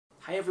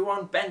Hey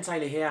everyone, Ben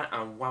Taylor here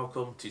and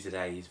welcome to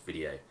today's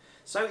video.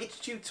 So it's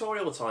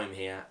tutorial time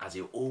here, as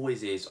it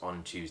always is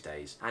on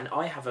Tuesdays, and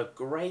I have a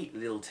great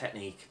little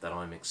technique that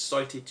I'm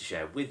excited to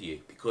share with you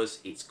because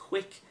it's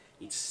quick,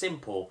 it's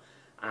simple,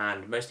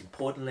 and most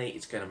importantly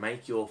it's going to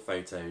make your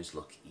photos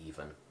look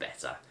even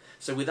better.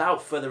 So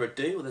without further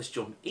ado, let's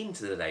jump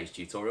into today's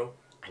tutorial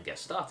and get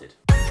started.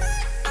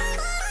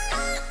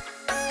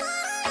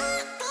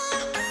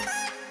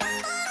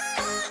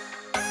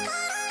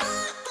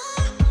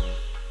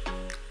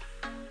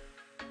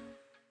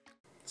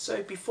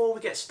 So before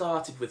we get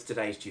started with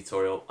today's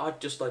tutorial,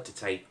 I'd just like to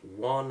take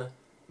 1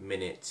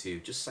 minute to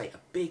just say a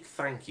big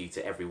thank you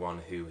to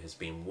everyone who has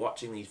been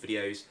watching these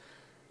videos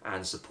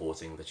and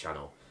supporting the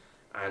channel.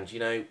 And you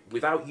know,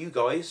 without you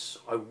guys,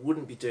 I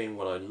wouldn't be doing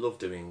what I love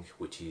doing,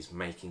 which is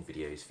making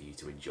videos for you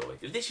to enjoy.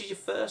 If this is your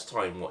first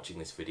time watching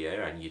this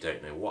video and you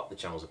don't know what the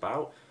channel's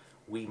about,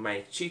 we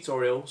make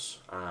tutorials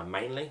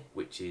mainly,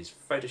 which is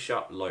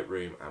Photoshop,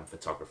 Lightroom and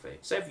photography.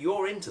 So if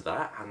you're into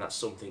that and that's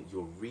something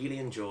you'll really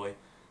enjoy,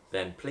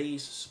 then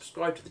please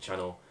subscribe to the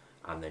channel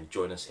and then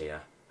join us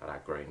here at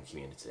our growing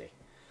community.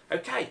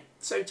 Okay,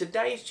 so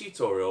today's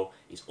tutorial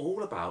is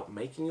all about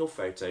making your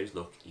photos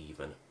look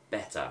even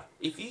better.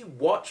 If you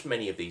watch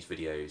many of these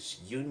videos,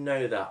 you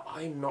know that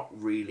I'm not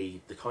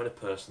really the kind of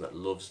person that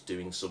loves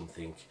doing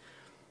something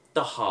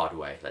the hard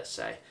way, let's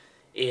say.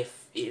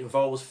 If it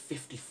involves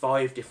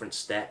 55 different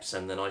steps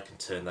and then I can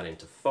turn that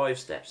into 5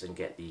 steps and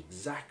get the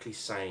exactly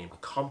same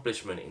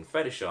accomplishment in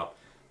Photoshop,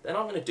 then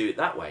I'm going to do it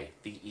that way,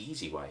 the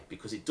easy way,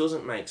 because it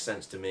doesn't make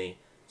sense to me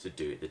to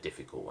do it the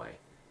difficult way.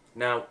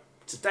 Now,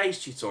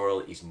 today's tutorial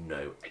is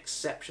no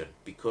exception,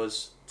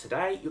 because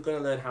today you're going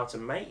to learn how to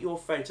make your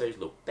photos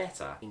look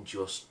better in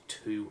just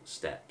 2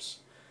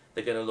 steps.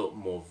 They're going to look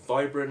more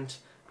vibrant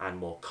and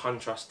more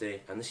contrasty,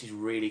 and this is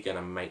really going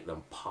to make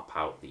them pop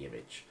out the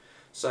image.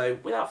 So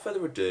without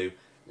further ado,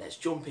 let's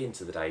jump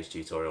into today's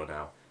tutorial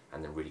now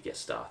and then really get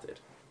started.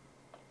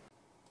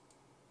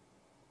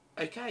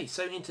 Okay,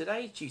 so in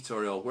today's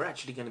tutorial we're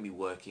actually going to be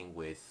working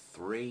with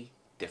 3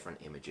 different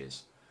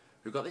images.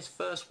 We've got this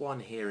first one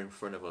here in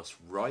front of us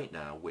right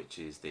now, which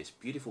is this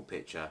beautiful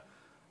picture.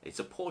 It's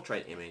a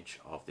portrait image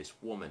of this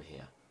woman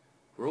here.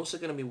 We're also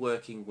going to be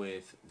working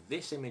with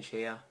this image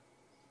here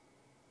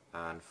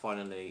and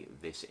finally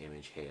this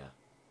image here.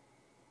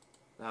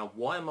 Now,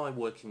 why am I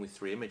working with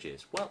 3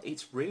 images? Well,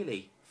 it's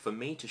really for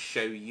me to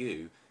show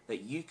you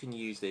that you can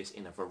use this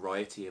in a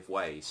variety of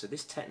ways. So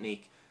this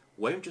technique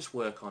won't just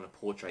work on a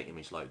portrait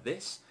image like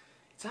this,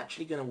 it's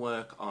actually going to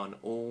work on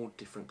all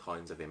different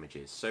kinds of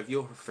images. So if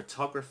you're a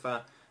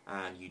photographer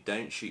and you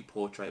don't shoot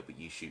portrait but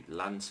you shoot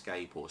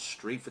landscape or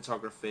street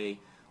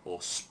photography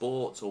or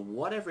sports or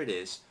whatever it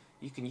is,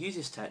 you can use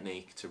this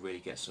technique to really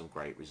get some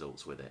great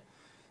results with it.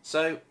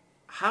 So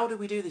how do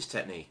we do this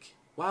technique?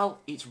 Well,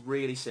 it's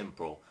really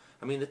simple.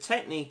 I mean, the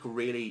technique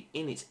really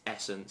in its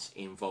essence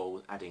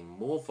involves adding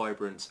more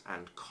vibrance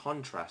and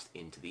contrast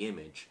into the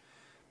image,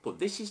 but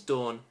this is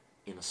done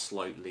in a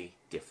slightly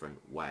different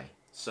way.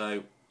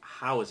 So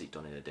how is it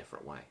done in a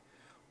different way?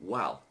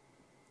 Well,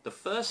 the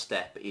first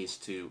step is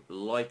to,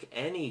 like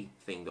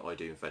anything that I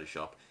do in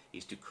Photoshop,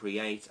 is to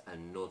create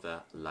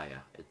another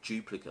layer, a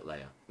duplicate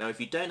layer. Now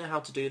if you don't know how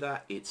to do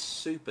that, it's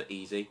super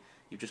easy.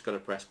 You've just got to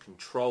press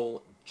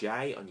Ctrl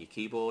J on your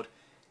keyboard.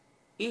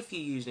 If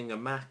you're using a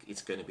Mac,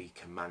 it's going to be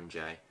Command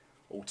J.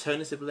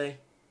 Alternatively,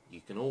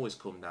 you can always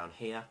come down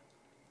here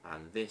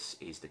and this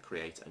is the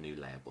create a new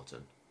layer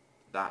button.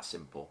 That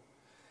simple.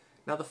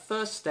 Now the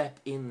first step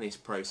in this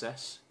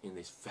process, in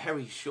this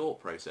very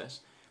short process,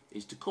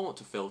 is to come up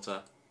to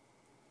filter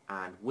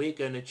and we're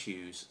going to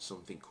choose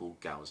something called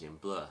Gaussian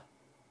blur.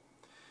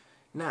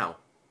 Now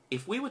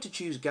if we were to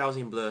choose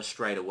Gaussian blur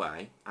straight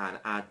away and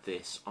add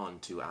this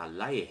onto our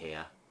layer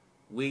here,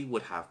 we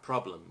would have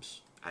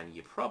problems, and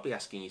you're probably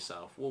asking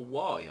yourself, well,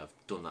 why? I've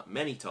done that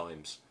many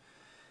times.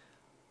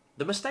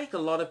 The mistake a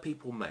lot of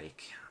people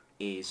make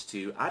is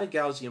to add a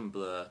Gaussian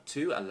blur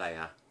to a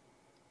layer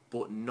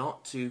but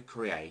not to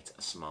create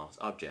a smart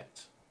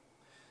object.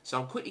 So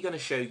I'm quickly going to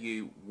show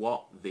you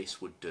what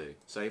this would do.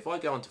 So if I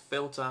go onto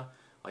filter,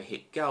 I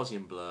hit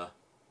Gaussian blur,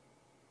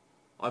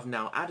 I've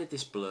now added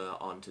this blur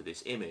onto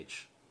this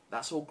image.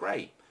 That's all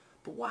great,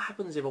 but what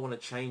happens if I want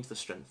to change the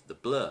strength of the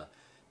blur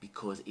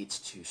because it's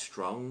too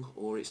strong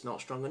or it's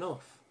not strong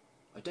enough?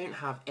 I don't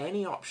have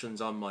any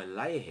options on my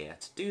layer here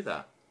to do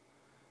that.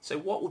 So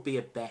what would be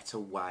a better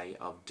way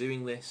of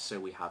doing this so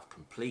we have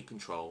complete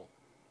control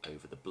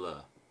over the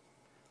blur?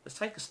 Let's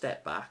take a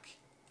step back.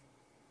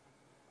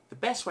 The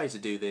best way to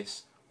do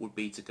this would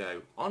be to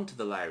go onto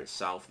the layer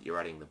itself that you're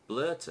adding the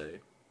blur to,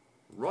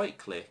 right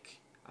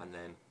click and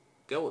then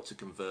go up to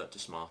convert to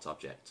smart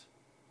object.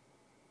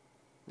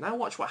 Now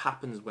watch what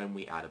happens when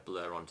we add a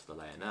blur onto the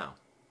layer now.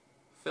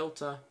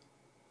 Filter,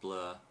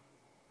 blur,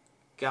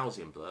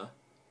 Gaussian blur.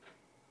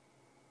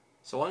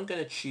 So I'm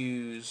going to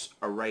choose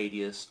a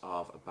radius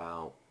of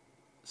about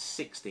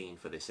 16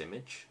 for this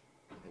image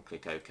and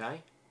click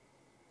OK.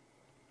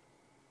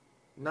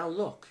 Now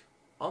look,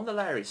 on the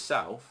layer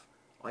itself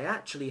I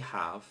actually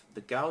have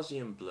the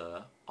Gaussian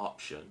blur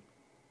option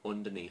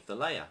underneath the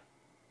layer.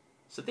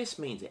 So this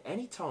means at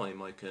any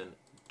time I can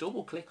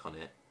double click on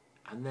it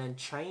and then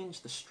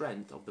change the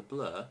strength of the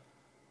blur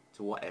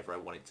to whatever I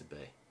want it to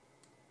be.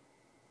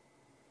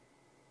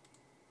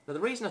 Now the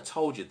reason I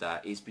told you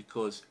that is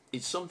because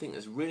it's something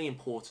that's really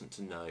important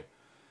to know,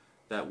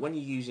 that when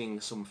you're using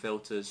some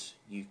filters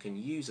you can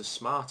use a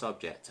smart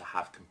object to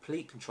have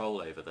complete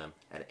control over them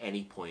at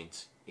any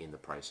point in the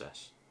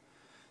process.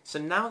 So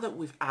now that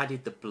we've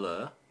added the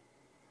blur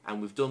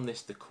and we've done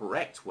this the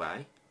correct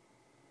way,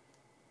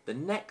 the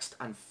next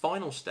and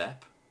final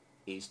step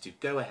is to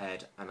go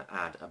ahead and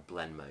add a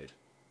blend mode.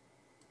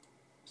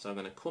 So I'm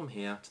going to come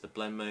here to the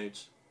blend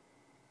modes,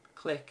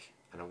 click,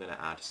 and I'm going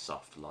to add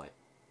soft light.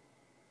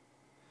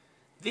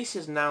 This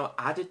has now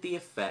added the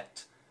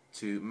effect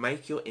to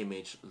make your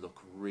image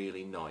look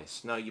really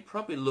nice. Now you're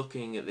probably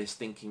looking at this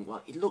thinking,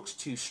 well, it looks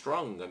too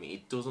strong. I mean,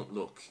 it doesn't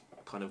look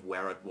kind of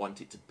where I'd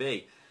want it to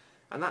be.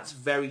 And that's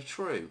very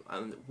true.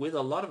 And with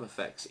a lot of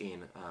effects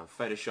in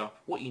Photoshop,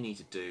 what you need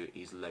to do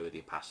is lower the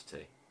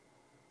opacity.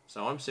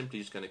 So I'm simply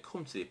just going to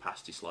come to the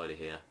opacity slider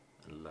here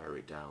and lower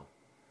it down.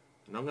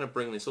 And I'm going to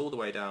bring this all the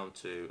way down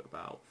to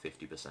about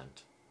 50%.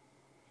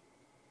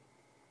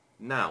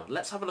 Now,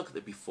 let's have a look at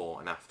the before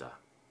and after.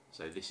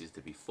 So this is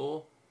the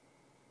before,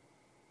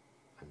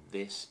 and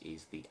this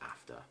is the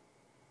after.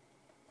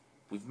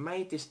 We've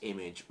made this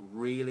image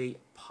really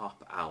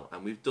pop out,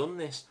 and we've done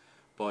this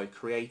by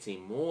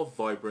creating more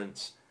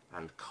vibrance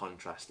and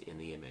contrast in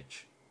the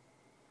image.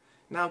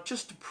 Now,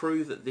 just to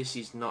prove that this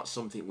is not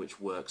something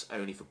which works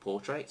only for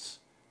portraits,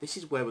 this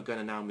is where we're going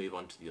to now move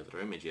on to the other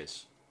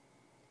images.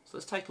 So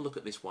let's take a look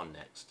at this one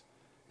next.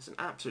 It's an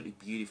absolutely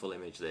beautiful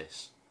image,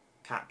 this.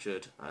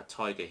 Captured a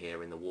tiger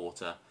here in the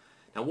water.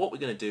 Now what we're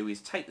going to do is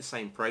take the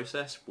same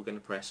process. We're going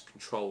to press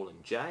Ctrl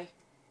and J,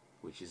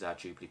 which is our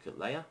duplicate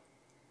layer.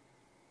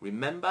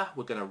 Remember,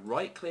 we're going to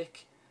right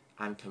click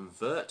and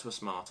convert to a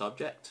smart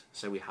object,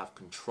 so we have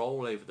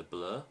control over the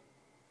blur.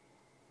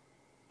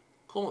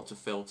 Come up to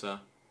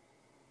filter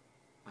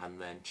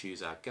and then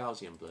choose our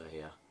Gaussian blur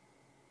here.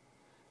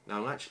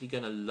 Now I'm actually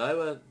going to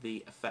lower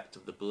the effect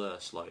of the blur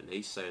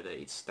slightly so that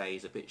it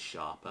stays a bit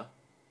sharper.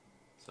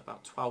 So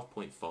about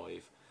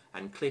 12.5,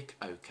 and click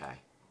OK.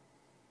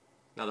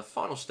 Now the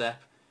final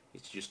step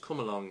is to just come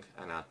along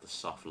and add the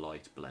soft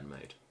light blend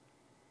mode.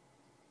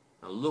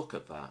 Now look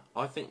at that.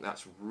 I think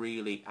that's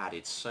really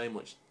added so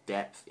much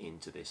depth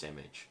into this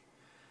image.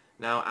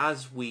 Now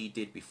as we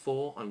did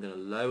before, I'm going to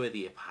lower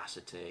the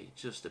opacity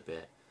just a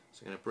bit.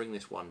 So I'm going to bring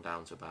this one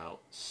down to about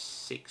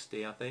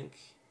 60, I think.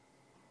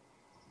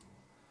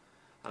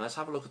 And let's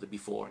have a look at the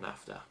before and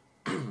after.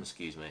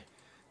 Excuse me.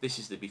 This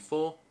is the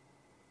before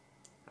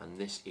and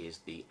this is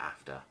the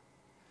after.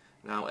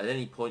 Now at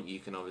any point you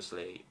can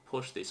obviously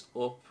push this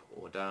up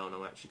or down.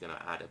 I'm actually going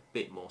to add a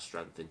bit more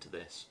strength into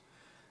this.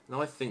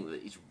 Now I think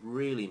that it's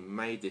really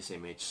made this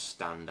image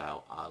stand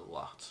out a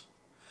lot.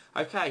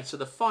 Okay, so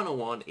the final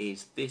one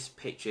is this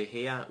picture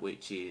here,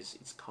 which is,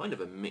 it's kind of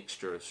a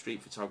mixture of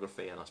street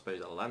photography and I suppose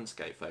a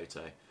landscape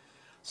photo.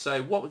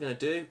 So what we're going to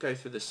do, go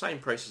through the same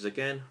process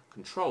again,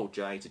 Ctrl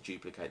J to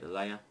duplicate the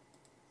layer,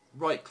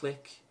 right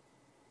click,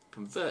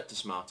 convert to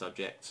smart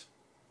object,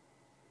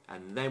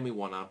 and then we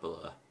want our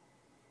blur.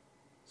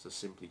 So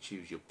simply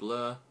choose your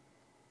blur.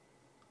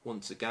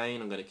 Once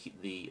again, I'm going to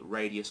keep the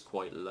radius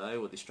quite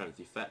low, or the strength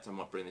effect. I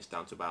might bring this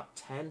down to about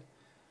 10.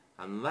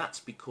 And that's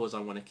because I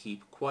want to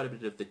keep quite a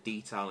bit of the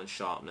detail and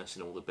sharpness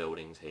in all the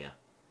buildings here.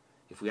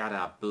 If we add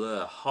our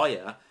blur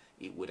higher,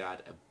 it would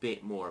add a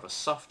bit more of a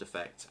soft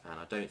effect, and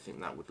I don't think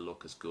that would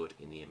look as good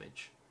in the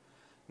image.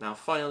 Now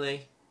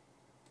finally,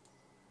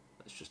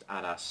 let's just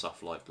add our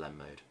soft light blend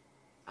mode.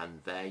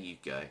 And there you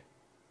go.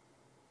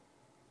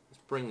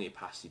 Let's bring the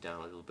opacity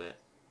down a little bit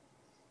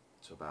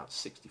to about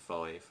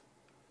 65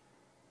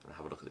 and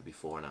have a look at the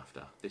before and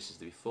after. This is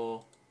the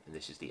before and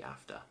this is the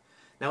after.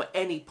 Now at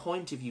any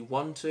point if you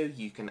want to,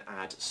 you can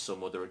add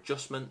some other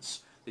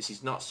adjustments. This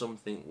is not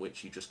something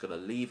which you just got to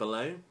leave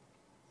alone.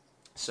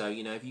 So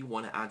you know, if you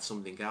want to add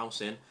something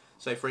else in,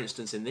 so for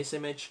instance in this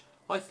image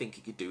I think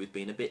it could do with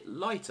being a bit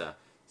lighter.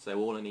 So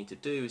all I need to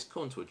do is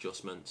come to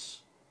adjustments,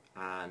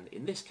 and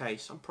in this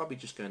case I'm probably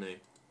just going to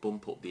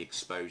bump up the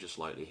exposure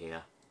slightly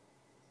here,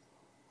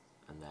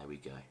 and there we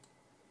go.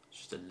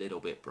 Just a little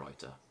bit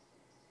brighter.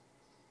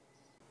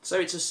 So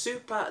it's a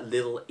super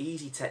little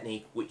easy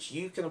technique which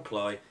you can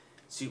apply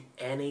to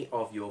any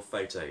of your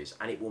photos,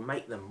 and it will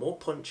make them more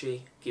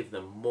punchy, give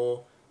them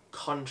more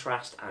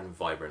contrast and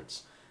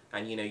vibrance.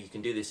 And you know, you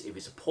can do this if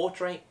it's a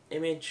portrait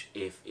image,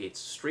 if it's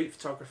street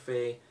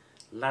photography,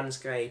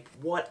 landscape,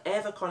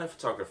 whatever kind of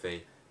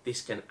photography,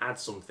 this can add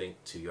something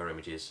to your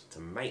images to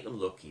make them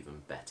look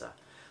even better.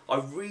 I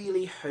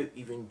really hope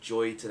you've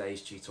enjoyed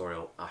today's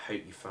tutorial. I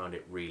hope you found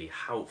it really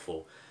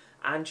helpful.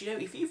 And you know,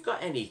 if you've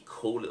got any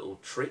cool little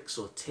tricks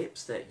or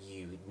tips that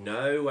you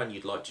know and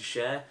you'd like to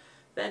share,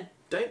 then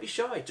don't be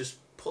shy. Just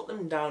put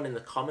them down in the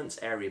comments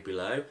area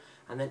below,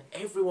 and then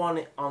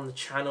everyone on the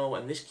channel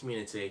and this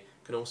community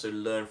can also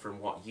learn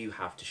from what you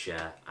have to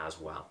share as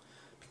well.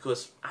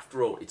 because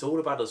after all, it's all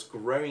about us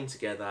growing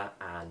together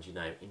and, you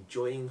know,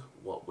 enjoying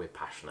what we're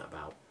passionate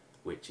about,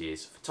 which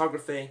is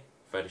photography,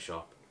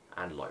 Photoshop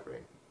and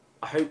Lightroom.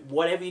 I hope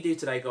whatever you do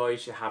today,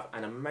 guys, you have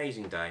an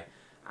amazing day,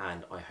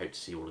 and I hope to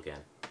see you all again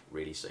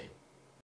really soon.